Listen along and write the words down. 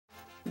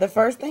The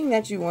first thing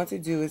that you want to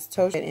do is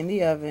toast it in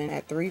the oven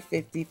at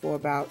 350 for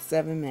about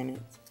 7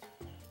 minutes.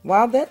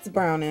 While that's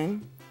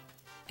browning,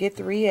 get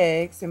 3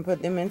 eggs and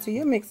put them into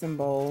your mixing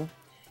bowl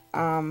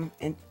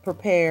and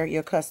prepare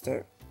your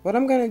custard. What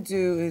I'm going to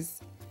do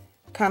is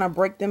kind of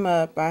break them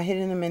up by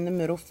hitting them in the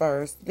middle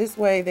first. This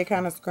way they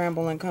kind of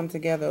scramble and come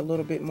together a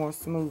little bit more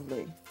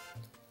smoothly.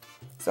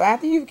 So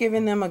after you've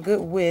given them a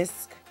good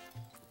whisk,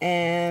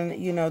 and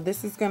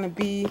this is going to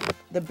be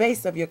the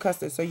base of your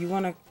custard, so you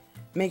want to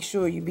make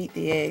sure you beat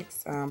the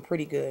eggs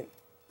pretty good.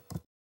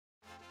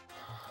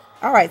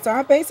 Alright, so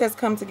our base has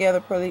come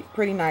together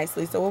pretty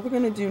nicely. So what we're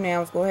going to do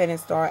now is go ahead and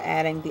start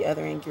adding the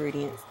other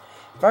ingredients.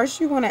 First,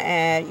 you want to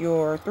add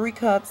your 3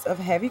 cups of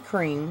heavy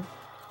cream.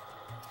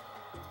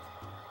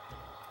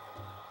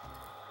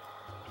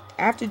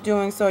 After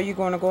doing so, you're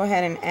going to go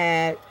ahead and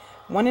add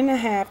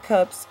 1.5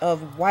 cups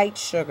of white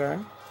sugar,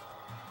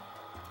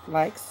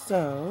 like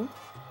so.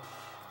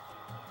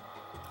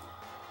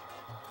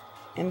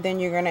 And then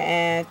you're going to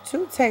add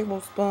 2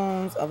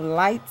 tablespoons of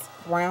light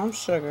brown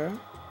sugar,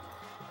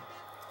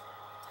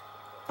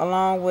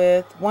 along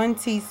with 1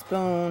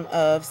 teaspoon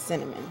of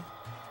cinnamon.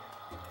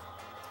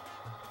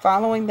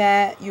 Following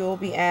that, you'll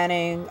be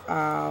adding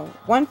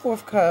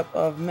 1/4 cup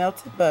of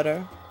melted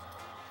butter,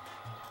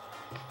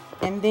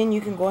 and then you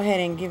can go ahead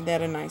and give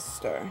that a nice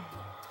stir.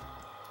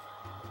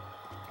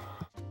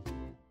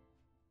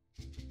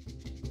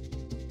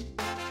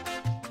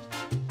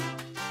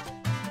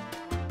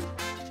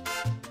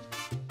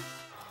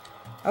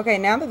 Okay,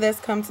 now that that's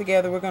come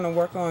together, we're going to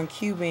work on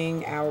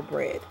cubing our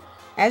bread.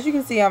 As you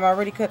can see, I've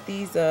already cut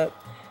these up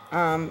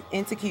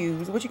into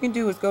cubes. What you can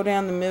do is go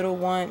down the middle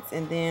once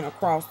and then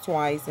across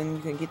twice, and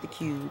you can get the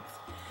cubes.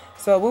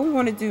 So what we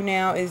want to do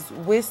now is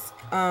whisk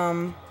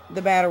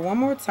the batter one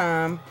more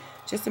time,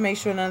 just to make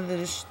sure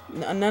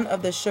none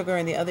of the sugar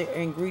and the other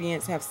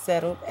ingredients have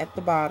settled at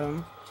the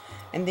bottom.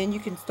 And then you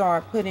can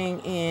start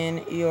putting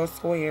in your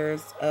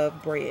squares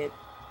of bread.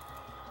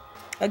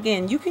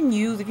 Again, you can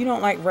use, if you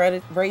don't like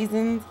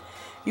raisins,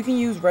 you can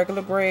use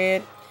regular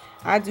bread.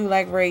 I do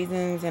like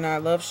raisins, and I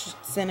love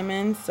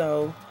cinnamon,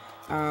 so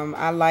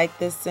I like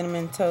this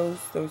cinnamon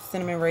toast, or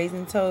cinnamon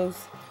raisin toast.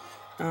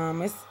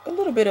 It's a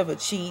little bit of a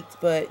cheat,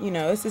 but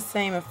it's the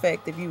same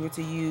effect if you were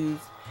to use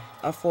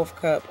a 1/4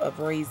 cup of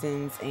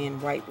raisins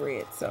and white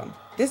bread. So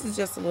this is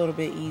just a little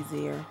bit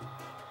easier.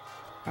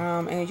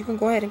 And you can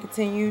go ahead and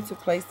continue to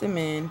place them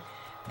in.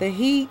 The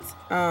heat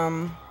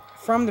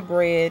from the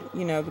bread,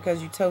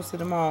 because you toasted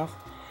them off,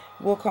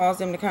 will cause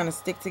them to kind of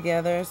stick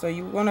together. So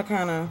you want to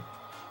kind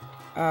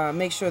of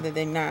make sure that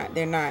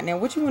they're not. Now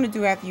what you want to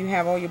do after you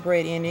have all your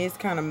bread in is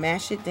kind of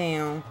mash it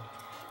down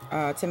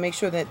to make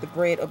sure that the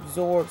bread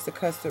absorbs the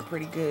custard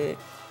pretty good.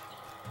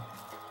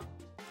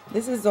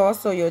 This is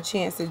also your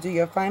chance to do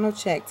your final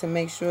check to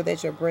make sure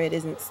that your bread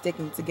isn't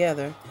sticking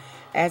together,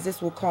 as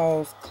this will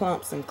cause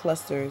clumps and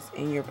clusters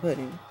in your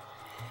pudding.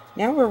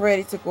 Now we're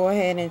ready to go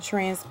ahead and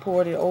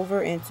transport it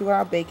over into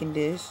our baking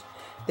dish.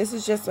 This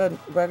is just a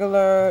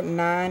regular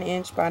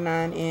 9" by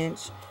 9"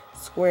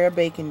 square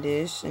baking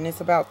dish, and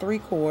it's about 3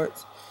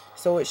 quarts,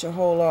 so it should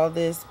hold all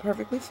this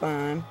perfectly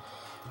fine.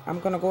 I'm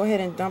going to go ahead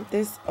and dump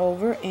this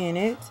over in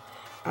it,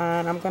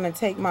 and I'm going to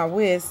take my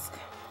whisk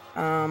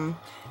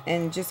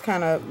and just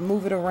kind of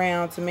move it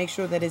around to make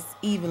sure that it's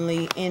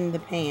evenly in the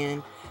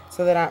pan,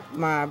 so that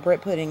my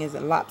bread pudding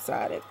isn't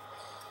lopsided.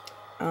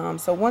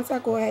 So once I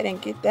go ahead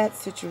and get that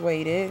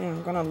situated, and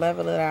I'm going to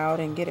level it out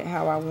and get it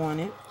how I want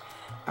it,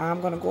 I'm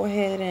going to go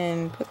ahead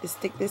and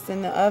stick this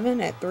in the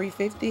oven at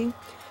 350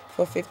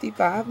 for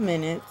 55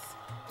 minutes,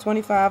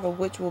 25 of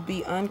which will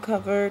be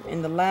uncovered,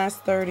 and the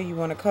last 30 you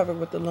want to cover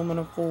with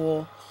aluminum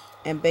foil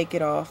and bake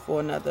it off for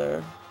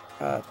another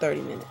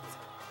 30 minutes.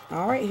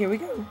 Alright, here we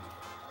go.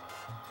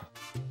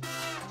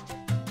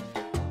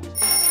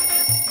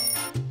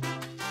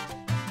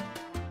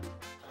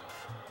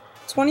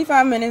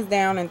 "25 minutes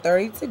down and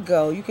 30 to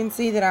go. You can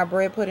see that our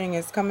bread pudding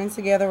is coming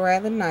together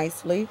rather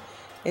nicely.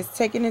 It's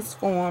taking its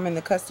form, and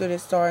the custard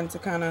is starting to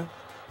kind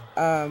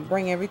of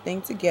bring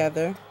everything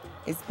together.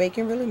 It's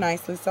baking really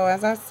nicely. So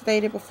as I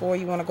stated before,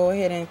 you want to go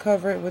ahead and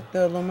cover it with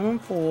the aluminum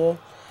foil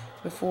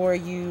before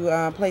you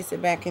place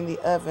it back in the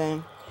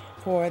oven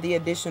for the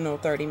additional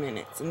 30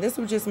 minutes. And this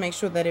will just make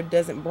sure that it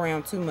doesn't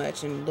brown too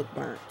much and look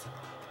burnt.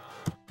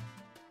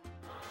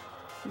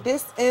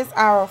 This is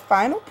our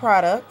final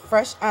product,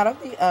 fresh out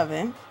of the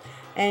oven,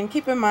 and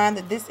keep in mind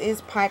that this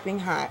is piping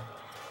hot.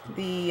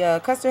 The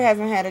custard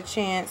hasn't had a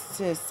chance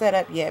to set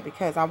up yet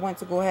because I went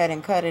to go ahead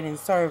and cut it and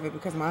serve it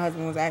because my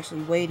husband was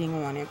actually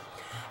waiting on it.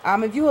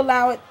 If you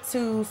allow it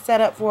to set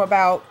up for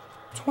about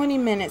 20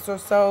 minutes or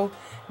so,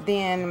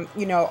 then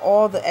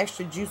all the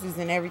extra juices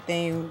and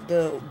everything,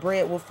 the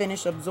bread will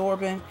finish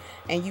absorbing,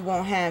 and you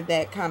won't have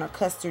that kind of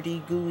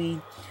custardy,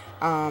 gooey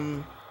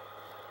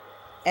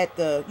at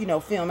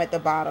the film at the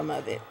bottom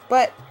of it.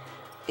 But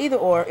either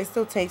or, it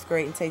still tastes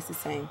great and tastes the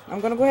same. I'm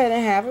gonna go ahead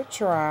and have a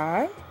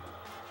try,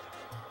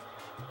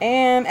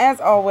 and as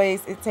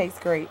always, it tastes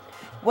great.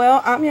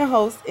 Well, I'm your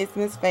host, it's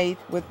Miss Faith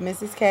with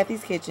Mrs.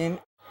 Cathy's Kitchen.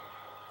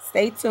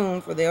 Stay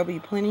tuned, for there'll be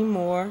plenty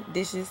more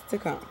dishes to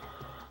come.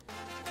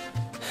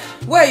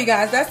 Well, you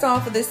guys, that's all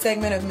for this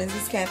segment of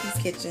Mrs.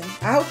 Cathy's Kitchen.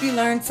 I hope you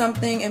learned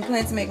something and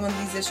plan to make one of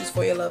these dishes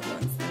for your loved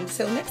ones.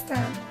 Until next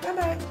time,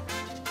 bye-bye.